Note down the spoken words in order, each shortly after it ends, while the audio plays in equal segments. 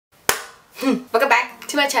Welcome back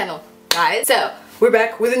to my channel, guys. So we're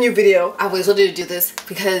back with a new video. I always wanted to do this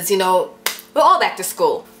because, you know, we're all back to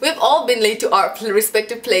school. We've all been late to our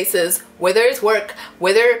respective places, whether it's work,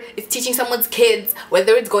 whether it's teaching someone's kids,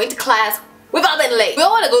 whether it's going to class. We've all been late. We all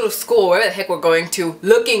want to go to school, wherever the heck we're going to,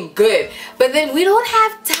 looking good. But then we don't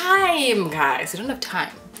have time, guys. We don't have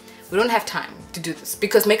time. We don't have time to do this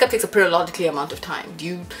because makeup takes a periodically amount of time.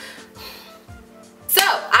 So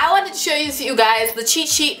I wanted to show you guys the cheat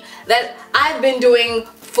sheet that I've been doing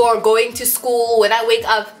for going to school when I wake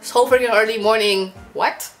up so freaking early morning.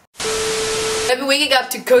 What? I've been waking up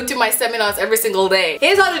to go to my seminars every single day.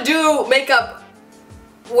 Here's how to do makeup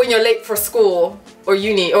when you're late for school or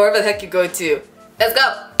uni or wherever the heck you go to. Let's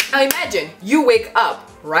go. Now imagine you wake up,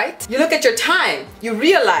 right? You look at your time, you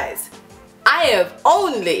realize I have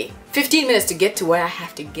only 15 minutes to get to where I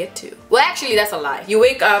have to get to. Well, actually that's a lie. You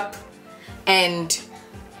wake up and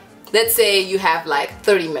let's say you have like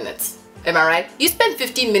 30 minutes. Am I right? You spend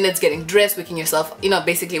 15 minutes getting dressed, waking yourself, you know,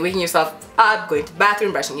 basically waking yourself up, going to the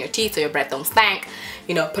bathroom, brushing your teeth so your breath don't stank,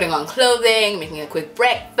 you know, putting on clothing, making a quick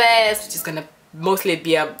breakfast, which is gonna mostly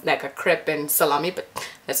be like a crepe and salami, but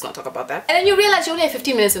let's not talk about that. And then you realize you only have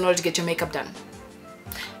 15 minutes in order to get your makeup done.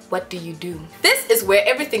 What do you do? This is where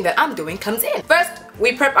everything that I'm doing comes in. First,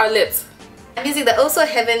 we prep our lips. I'm using the Oh So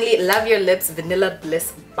Heavenly Love Your Lips Vanilla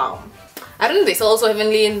Bliss Balm. I don't know if they sell Also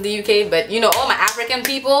Heavenly in the UK, but you know, all my African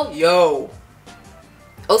people, yo,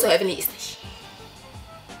 Also Heavenly is the shit.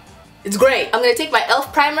 It's great. I'm gonna take my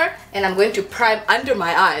e.l.f. primer and I'm going to prime under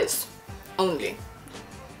my eyes only.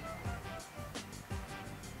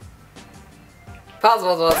 Pause.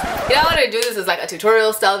 You know, I wanted to do this as like a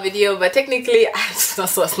tutorial style video, but technically I'm just not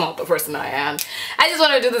so smart the person I am. I just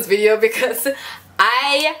want to do this video because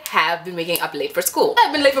I have been waking up late for school.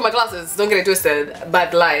 I've been late for my classes, don't get it twisted,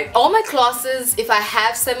 but like all my classes, if I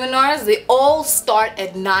have seminars, they all start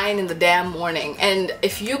at 9 in the damn morning. And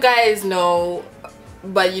if you guys know,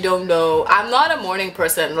 but you don't know, I'm not a morning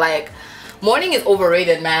person. Like, morning is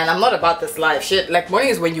overrated, man. I'm not about this life shit. Like, morning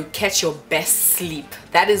is when you catch your best sleep.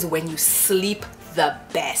 That is when you sleep the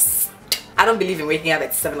best. I don't believe in waking up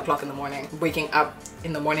at 7 o'clock in the morning. Waking up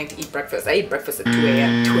in the morning to eat breakfast. I eat breakfast at 2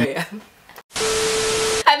 a.m. 2 a.m.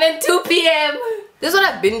 I meant 2 p.m. This is what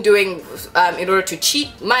I've been doing in order to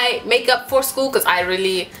cheat my makeup for school, because I don't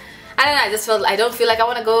know, I don't feel like I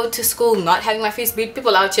want to go to school not having my face beat.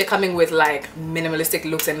 People out here coming with like minimalistic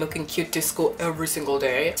looks and looking cute to school every single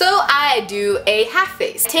day. So I do a half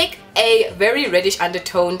face. Take a very reddish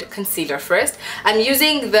undertoned concealer first. I'm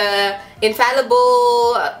using the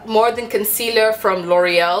Infallible More Than Concealer from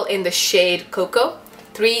L'Oreal in the shade Cocoa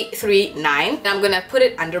 339. And I'm gonna put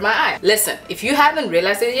it under my eye. Listen, if you haven't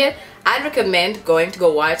realized it yet, I'd recommend going to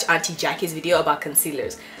go watch Auntie Jackie's video about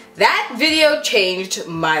concealers. That video changed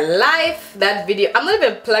my life. That video, I'm not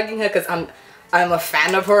even plugging her because I'm a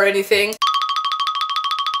fan of her or anything.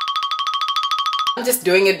 I'm just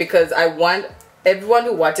doing it because I want everyone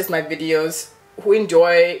who watches my videos, who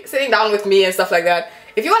enjoy sitting down with me and stuff like that,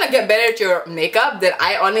 if you want to get better at your makeup, then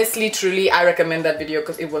I honestly, truly, I recommend that video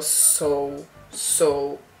because it was so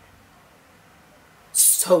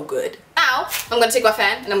good. Now, I'm gonna take my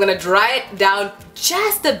fan and I'm gonna dry it down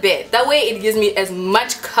just a bit. That way it gives me as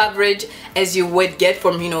much coverage as you would get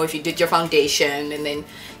from, you know, if you did your foundation and then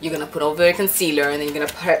you're gonna put over your concealer and then you're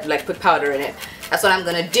gonna put powder in it. That's what I'm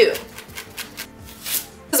gonna do.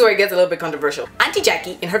 This is where it gets a little bit controversial. Auntie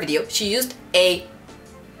Jackie, in her video, she used a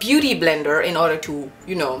beauty blender in order to,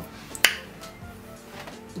 you know,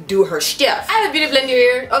 do her stuff. I have a beauty blender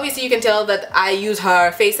here. Obviously you can tell that I use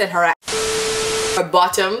her face and her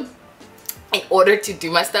bottom in order to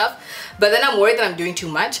do my stuff, but then I'm worried that I'm doing too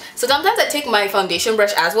much, so sometimes I take my foundation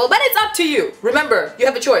brush as well, but it's up to you. Remember, you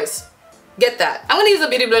have a choice. Get that. I'm gonna use a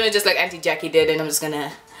beauty blender just like Auntie Jackie did, and I'm just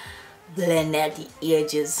gonna blend out the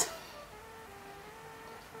edges.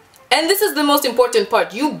 And this is the most important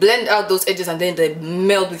part. You blend out those edges and then they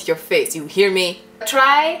meld with your face. You hear me?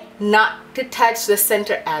 Try not to touch the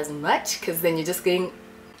center as much, because then you're just getting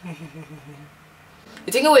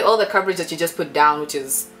you're taking away all the coverage that you just put down, which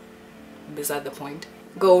is beside the point.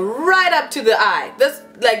 Go right up to the eye. This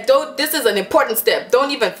is an important step. Don't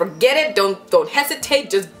even forget it. Don't hesitate.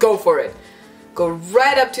 Just go for it. Go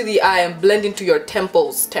right up to the eye and blend into your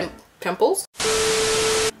temples. Temples?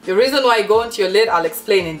 The reason why I go into your lid, I'll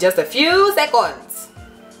explain in just a few seconds.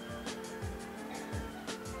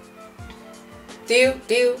 Do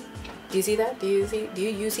you see that? Do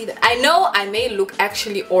you see that? I know I may look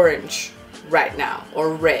actually orange right now,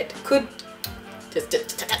 or red. Could just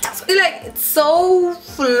like, it's so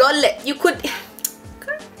flawless. You could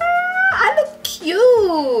I look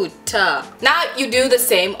cute. Now you do the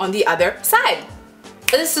same on the other side.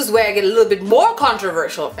 This is where I get a little bit more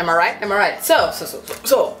controversial. Am I right? Am I right?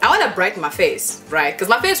 So I want to brighten my face, right? Because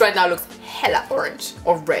my face right now looks hella orange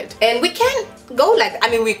or red. And we can't go like that. I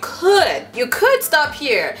mean, we could. You could stop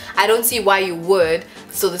here. I don't see why you would.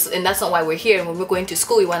 And that's not why we're here. When we're going to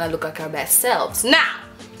school, we want to look like our best selves. Now,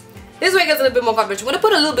 this is where it gets a little bit more controversial. We're going to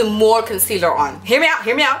put a little bit more concealer on. Hear me out,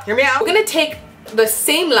 hear me out, hear me out. We're going to take the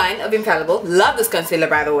same line of Infallible. Love this concealer,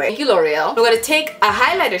 by the way. Thank you, L'Oreal. We're going to take a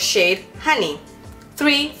highlighter shade, Honey,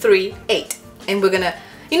 338. And we're going to,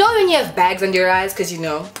 you know when you have bags under your eyes because you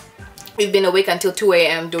know you've been awake until 2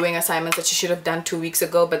 a.m. doing assignments that you should have done 2 weeks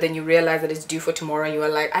ago, but then you realize that it's due for tomorrow and you are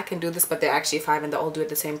like, I can do this, but they're actually 5 and they're all due at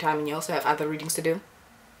the same time and you also have other readings to do.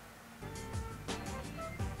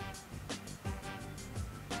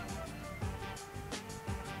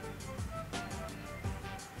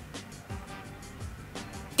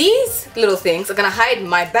 These little things are gonna hide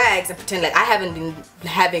my bags and pretend like I haven't been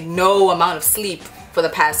having no amount of sleep for the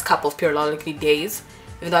past couple of periodically days,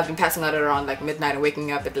 even though I've been passing out at around like midnight and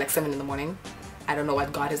waking up at like 7 in the morning. I don't know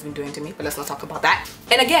what God has been doing to me, but let's not talk about that.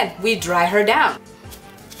 And again, we dry her down.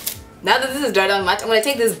 Now that this is dried down much, I'm gonna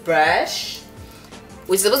take this brush,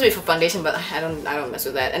 which is supposed to be for foundation, but I don't mess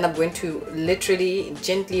with that. And I'm going to literally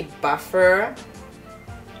gently buffer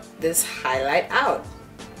this highlight out,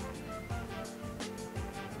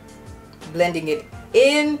 blending it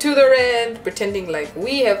into the red, pretending like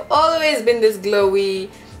we have always been this glowy.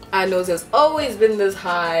 Our nose has always been this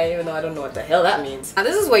high, even though I don't know what the hell that means. Now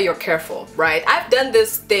this is where you're careful, right? I've done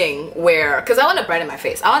this thing where, because I want to brighten my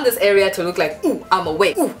face, I want this area to look like, ooh, I'm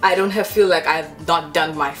awake. Ooh, I don't feel like I've not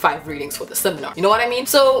done my 5 readings for the seminar. You know what I mean?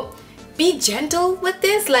 So be gentle with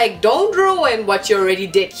this. Like, don't ruin what you already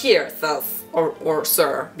did here, sus, or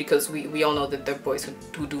sir, because we all know that the boys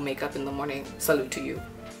who do makeup in the morning, salute to you.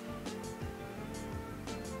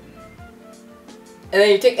 And then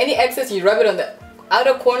you take any excess, you rub it on the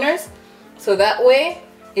outer corners, so that way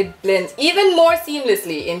it blends even more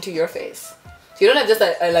seamlessly into your face. So you don't have just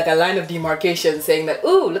like a line of demarcation saying that,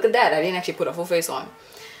 ooh, look at that, I didn't actually put a full face on.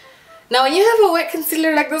 Now when you have a wet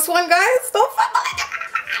concealer like this one, guys, don't fumble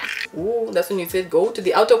it. Ooh, that's when you said go to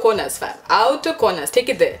the outer corners, fam. Outer corners, take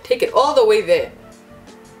it there, take it all the way there.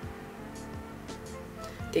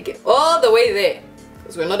 Take it all the way there.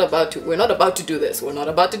 Because we're not about to do this. We're not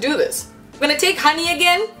about to do this. We're gonna take Honey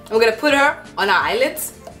again, and we're gonna put her on our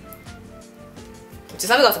eyelids, which is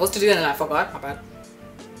something I was supposed to do and then I forgot. My bad.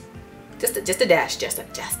 Just a dash, just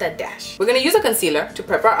a dash. We're gonna use a concealer to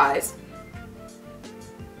prep our eyes.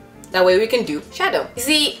 That way we can do shadow. You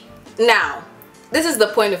see, now this is the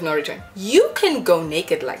point of no return. You can go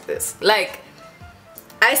naked like this. Like,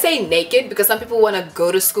 I say naked because some people want to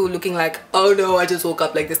go to school looking like, oh no, I just woke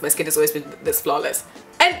up like this, my skin has always been this flawless.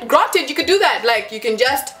 And granted, you could do that. Like, you can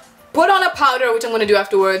just put on a powder, which I'm going to do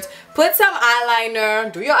afterwards, put some eyeliner,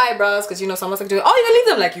 do your eyebrows, because you know some of us like to do, oh, you can leave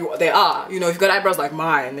them like they are. You know, if you've got eyebrows like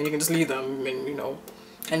mine, then you can just leave them in, you know,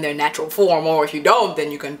 in their natural form, or if you don't, then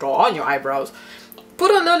you can draw on your eyebrows.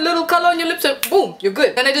 Put a little color on your lips and boom, you're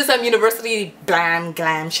good. And I do some university glam,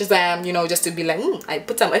 shazam, you know, just to be like, I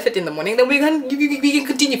put some effort in the morning, then we can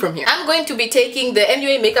continue from here. I'm going to be taking the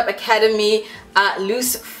MUA Makeup Academy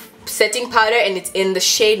loose setting powder, and it's in the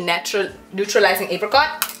shade Neutralizing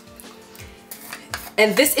Apricot.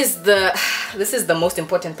 And this is the most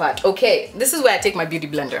important part. Okay, this is where I take my beauty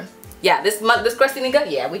blender. Yeah, this crusty nigga,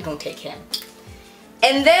 yeah, we're gonna take him.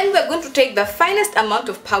 And then we're going to take the finest amount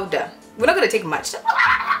of powder. We're not gonna take much.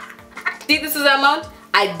 See, this is the amount.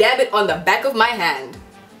 I dab it on the back of my hand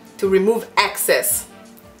to remove excess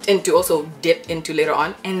and to also dip into later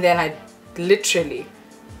on. And then I literally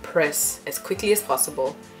press as quickly as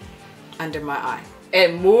possible under my eye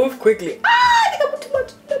and move quickly. I think I put too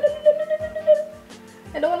much.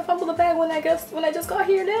 I don't want to fumble the bag when I just got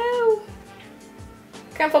here now.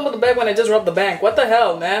 Can't fumble the bag when I just robbed the bank. What the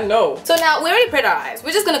hell, man? No. So now we already prepped our eyes.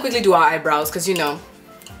 We're just gonna quickly do our eyebrows because you know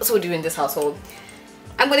that's what we do in this household.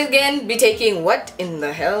 I'm gonna again be taking, what in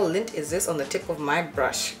the hell lint is this on the tip of my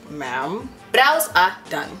brush, ma'am? Brows are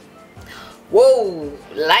done. Whoa,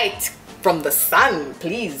 light from the sun,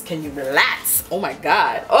 please, can you relax? Oh my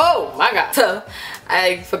god, oh my god. So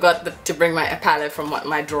I forgot to bring my palette from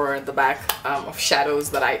my drawer at the back of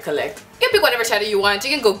shadows that I collect. You can pick whatever shadow you want.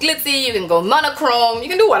 You can go glitzy, you can go monochrome, you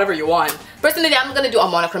can do whatever you want. Personally, I'm gonna do a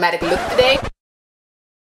monochromatic look today.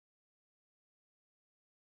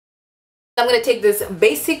 I'm gonna take this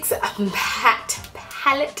Basics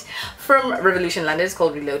palette from Revolution London. It's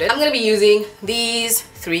called Reloaded. I'm gonna be using these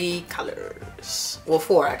 3 colors, well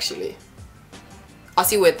 4 actually. I'll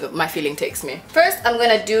see where my feeling takes me. First, I'm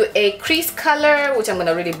gonna do a crease color, which I'm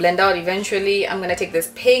gonna really blend out eventually. I'm gonna take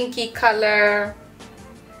this pinky color,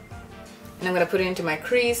 And I'm gonna put it into my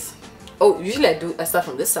crease. Oh, usually I start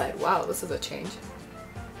from this side. Wow, this is a change.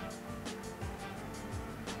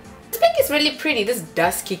 This pink is really pretty, this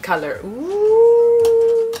dusky color.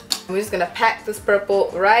 Ooh. I'm just gonna pack this purple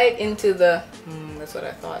right into the, that's what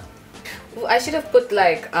I thought. Ooh, I should have put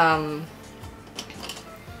like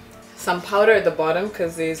some powder at the bottom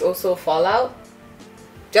because there's also fallout.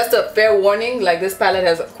 Just a fair warning, like this palette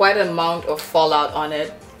has quite an amount of fallout on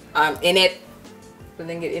it, in it.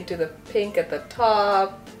 Putting it into the pink at the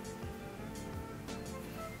top.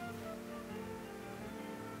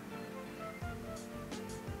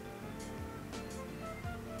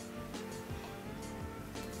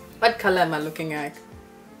 What color am I looking at?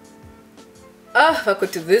 Oh, if I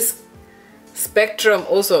could do this spectrum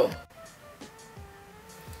also.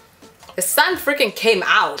 The sun freaking came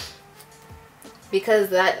out. Because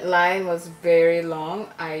that line was very long,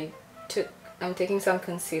 I'm taking some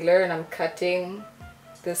concealer and I'm cutting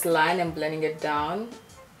this line and blending it down.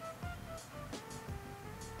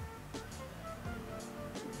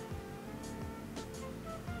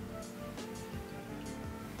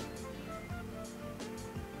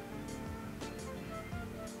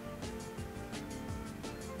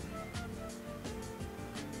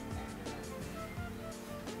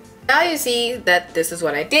 Now you see that this is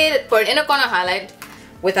what I did. For an inner corner highlight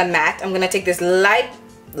with a matte, I'm gonna take this light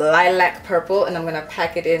lilac purple and I'm gonna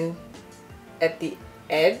pack it in at the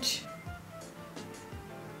edge.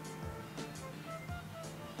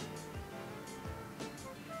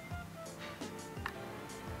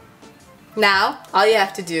 Now all you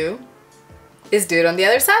have to do is do it on the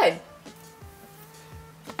other side.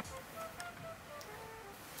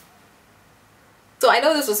 So I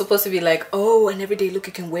know this was supposed to be like, oh, an everyday look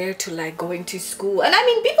you can wear to like going to school, and I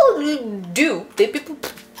mean people do.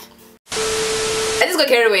 I just got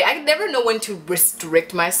carried away. I never know when to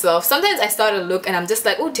restrict myself. Sometimes I start a look and I'm just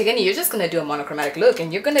like, oh, Tigani, you're just gonna do a monochromatic look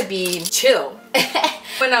and you're gonna be chill.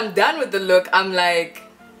 When I'm done with the look, I'm like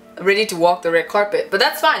ready to walk the red carpet. But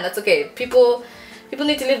that's fine, that's okay. People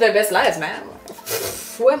need to live their best lives, man.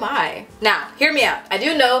 Who am I? Now, hear me out. I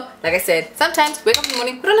do know, like I said, sometimes wake up in the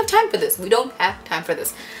morning, we don't have time for this. We don't have time for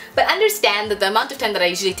this. But understand that the amount of time that I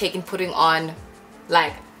usually take in putting on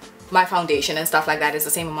like my foundation and stuff like that is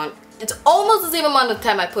the same amount. It's almost the same amount of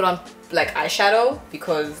time I put on like eyeshadow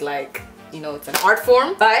because like, you know, it's an art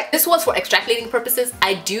form. But this was for extrapolating purposes.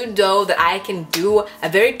 I do know that I can do a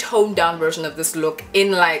very toned down version of this look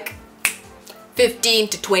in like 15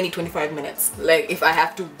 to 25 minutes. Like if I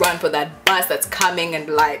have to run for that bus that's coming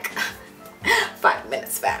in like 5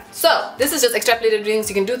 minutes, fam. So this is just extrapolated things.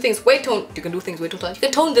 You can do things way toned. You can do things way too toned. You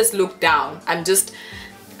can tone this look down. I'm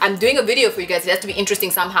doing a video for you guys. It has to be interesting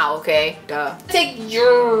somehow, okay? Duh. Take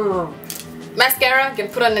your mascara. You can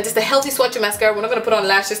put on just a healthy swatch of mascara. We're not gonna put on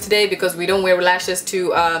lashes today because we don't wear lashes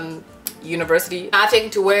to university. Now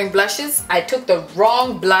taking to wearing blushes. I took the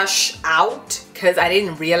wrong blush out because I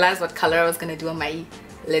didn't realize what color I was gonna do on my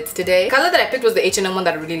lids today. The color that I picked was the H&M one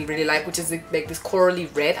that I really like, which is like this corally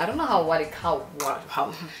red. I don't know how.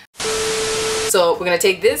 So we're gonna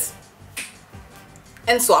take this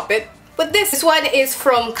and swap it with this. This one is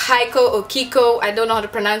from Kaiko or Kiko. I don't know how to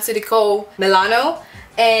pronounce it. Kiko Milano.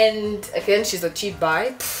 And again, she's a cheap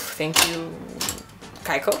buy. Thank you,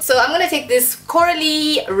 Kaiko. So I'm gonna take this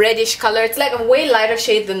corally reddish color. It's like a way lighter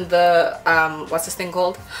shade than the what's this thing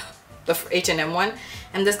called? The H&M one.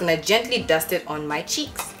 I'm just gonna gently dust it on my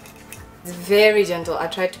cheeks. It's very gentle. I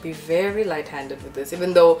tried to be very light-handed with this,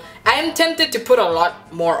 even though I am tempted to put a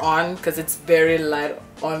lot more on because it's very light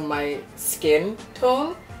on my skin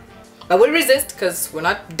tone. I will resist because we're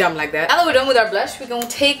not dumb like that. Now that we're done with our blush, we're gonna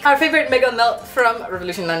take our favorite Mega Melt from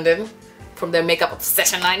Revolution London, from their Makeup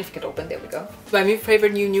Obsession line. If you could open, there we go. My new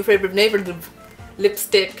favorite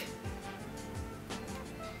lipstick.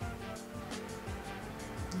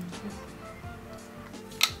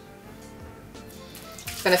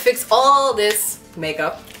 Gonna fix all this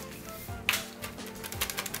makeup.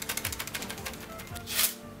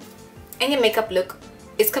 And your makeup look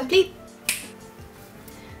is complete.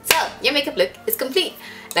 So, your makeup look is complete.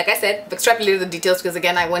 Like I said, I've extrapolated the details because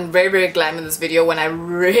again, I went very glam in this video when I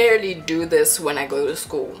rarely do this when I go to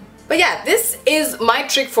school. But yeah, this is my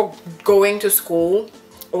trick for going to school.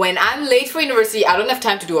 When I'm late for university, I don't have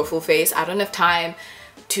time to do a full face. I don't have time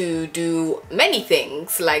to do many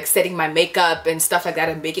things like setting my makeup and stuff like that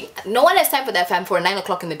and baking. No one has time for that, fam, for 9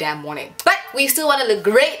 o'clock in the damn morning. But we still want to look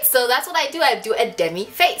great, so that's what I do. I do a demi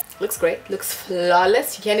face. Looks great, looks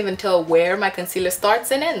flawless. You can't even tell where my concealer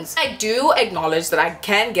starts and ends. I do acknowledge that I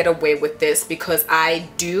can get away with this because I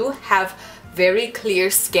do have very clear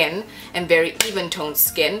skin and very even toned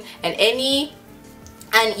skin, and any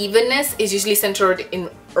unevenness is usually centered in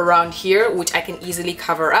around here, which I can easily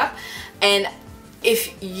cover up. And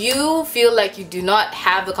if you feel like you do not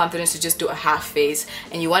have the confidence to just do a half face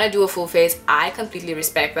and you want to do a full face, I completely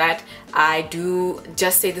respect that. I do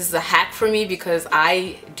just say this is a hack for me because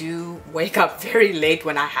I do wake up very late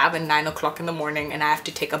when I have a 9 o'clock in the morning and I have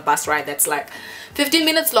to take a bus ride that's like 15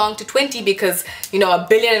 minutes long to 20 because, you know,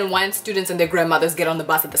 1,000,000,001 students and their grandmothers get on the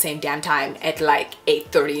bus at the same damn time at like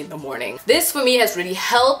 8:30 in the morning. This for me has really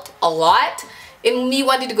helped a lot in me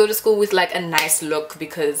wanting to go to school with like a nice look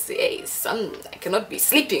because hey, I cannot be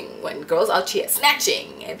sleeping when girls out here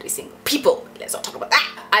snatching every single people. Let's not talk about that.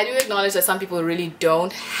 I do acknowledge that some people really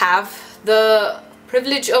don't have the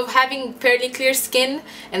privilege of having fairly clear skin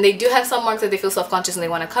and they do have some marks that they feel self-conscious and they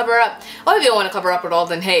want to cover up. Or if you don't want to cover up at all,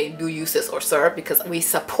 then hey, do you sis or sir, because we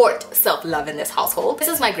support self-love in this household. This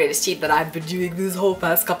is my greatest cheat that I've been doing this whole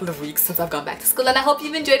past couple of weeks since I've gone back to school, and I hope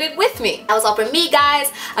you've enjoyed it with me. That was all from me, guys.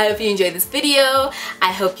 I hope you enjoyed this video.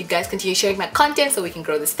 I hope you guys continue sharing my content so we can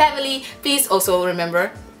grow this family. Please also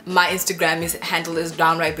remember, my Instagram handle is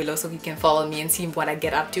down right below so you can follow me and see what I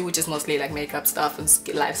get up to, which is mostly like makeup stuff and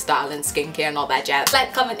lifestyle and skincare and all that jazz.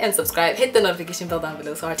 Like, comment and subscribe. Hit the notification bell down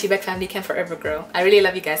below so our T-Bag family can forever grow. I really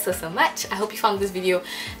love you guys so much. I hope you found this video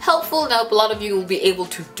helpful and I hope a lot of you will be able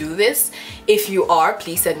to do this. If you are,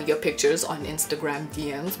 please send me your pictures on Instagram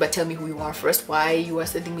DMs, but tell me who you are first, why you are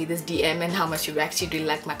sending me this DM, and how much you actually really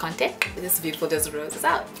like my content. This beautiful Desert Rose is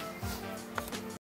out.